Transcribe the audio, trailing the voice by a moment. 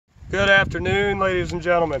Good afternoon, ladies and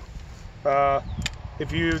gentlemen.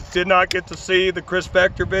 If you did not get to see the Chris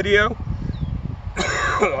Vector video,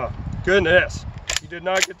 goodness, if you did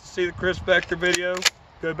not get to see the Chris Vector video,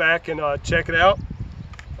 go back and check it out.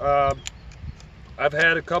 I've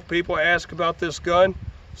had a couple people ask about this gun,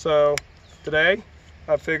 so today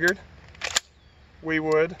I figured we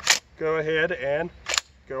would go ahead and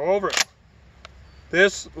go over it.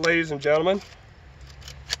 This, ladies and gentlemen,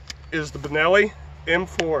 is the Benelli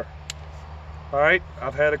M4. Alright,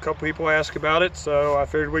 I've had a couple people ask about it, so I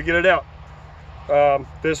figured we'd get it out.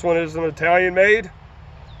 This one is an Italian made.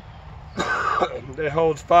 It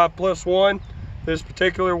holds 5+1. This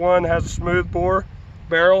particular one has a smooth bore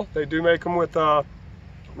barrel. They do make them with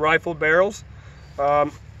rifled barrels.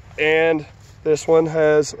 And this one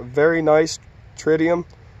has very nice tritium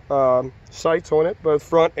sights on it, both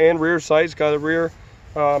front and rear sights. Got a rear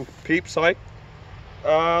peep sight.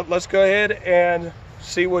 Let's go ahead and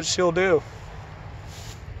see what she'll do.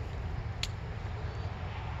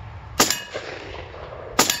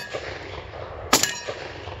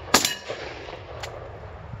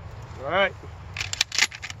 All right.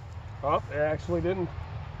 Oh, it actually didn't.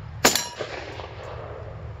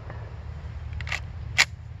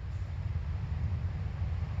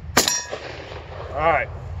 All right.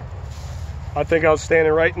 I think I was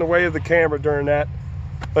standing right in the way of the camera during that.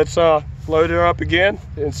 Let's load her up again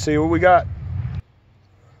and see what we got.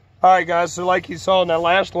 All right, guys, so like you saw in that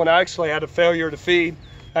last one, I actually had a failure to feed.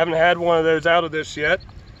 I haven't had one of those out of this yet.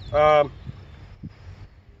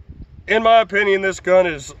 In my opinion, this gun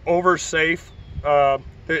is over safe.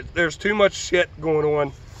 There's too much shit going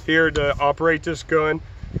on here to operate this gun.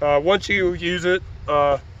 Once you use it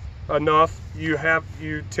enough,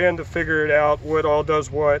 you tend to figure it out what all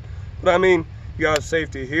does what. But I mean, you got a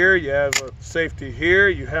safety here, you have a safety here,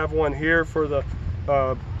 you have one here for the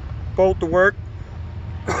bolt to work.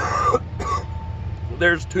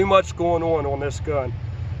 There's too much going on this gun,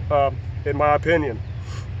 in my opinion.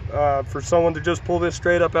 For someone to just pull this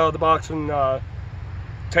straight up out of the box and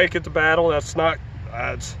take it to battle, that's not,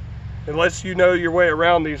 unless you know your way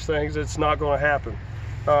around these things, it's not going to happen.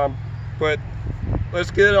 But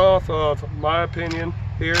let's get off of my opinion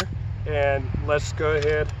here, and let's go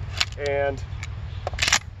ahead and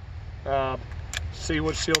see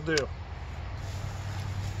what she'll do.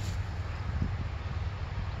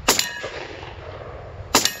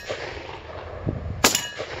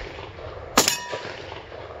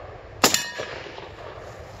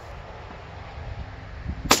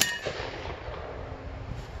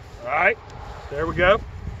 All right, there we go.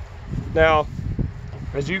 Now,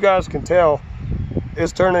 as you guys can tell,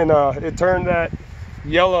 it's turning. It turned that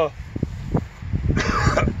yellow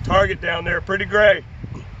target down there pretty gray.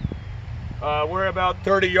 We're about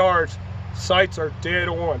 30 yards. Sights are dead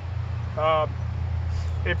on.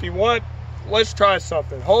 If you want, let's try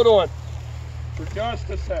something. Hold on for just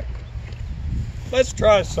a second. Let's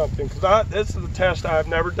try something, because this is a test I've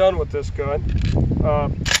never done with this gun.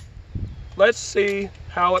 Let's see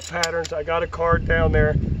how it patterns. I got a card down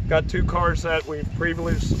there. Got two cards that we've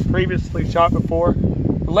previously shot before.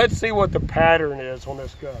 But let's see what the pattern is on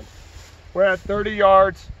this gun. We're at 30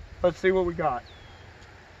 yards. Let's see what we got.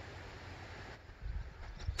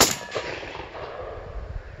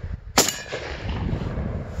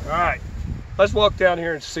 All right, let's walk down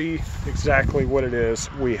here and see exactly what it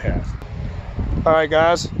is we have. All right,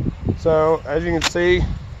 guys. So as you can see,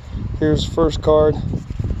 here's the first card.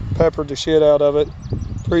 Peppered the shit out of it.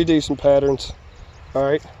 Pretty decent patterns. All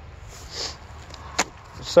right.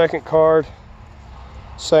 The second card,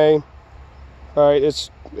 same. All right,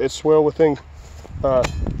 it's well within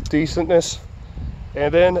decentness.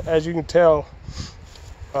 And then, as you can tell,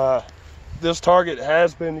 this target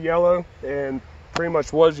has been yellow and pretty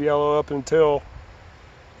much was yellow up until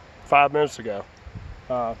 5 minutes ago.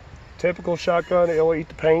 Typical shotgun, it'll eat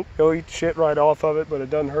the paint, it'll eat the shit right off of it, but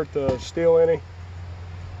it doesn't hurt the steel any.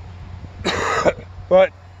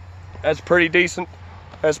 But that's pretty decent.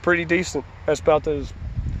 That's pretty decent. That's about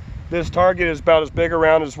this target is about as big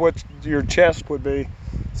around as what your chest would be,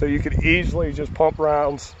 so you could easily just pump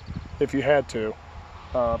rounds if you had to.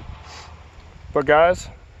 But guys,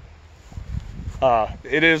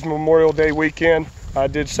 it is Memorial Day weekend. I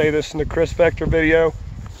did say this in the Chris Vector video.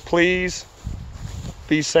 Please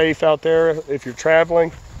be safe out there if you're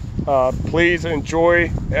traveling. Please enjoy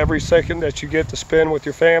every second that you get to spend with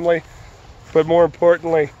your family. But more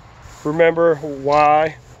importantly, remember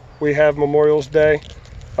why we have Memorial Day.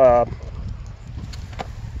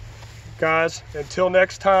 Guys, until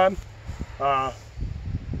next time,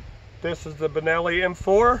 this is the Benelli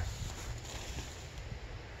M4.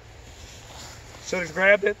 Should have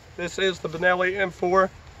grabbed it. This is the Benelli M4.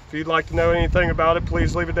 If you'd like to know anything about it,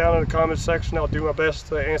 please leave it down in the comment section. I'll do my best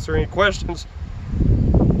to answer any questions.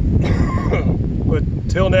 But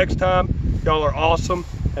until next time, y'all are awesome,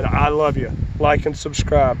 and I love you. Like and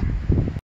subscribe.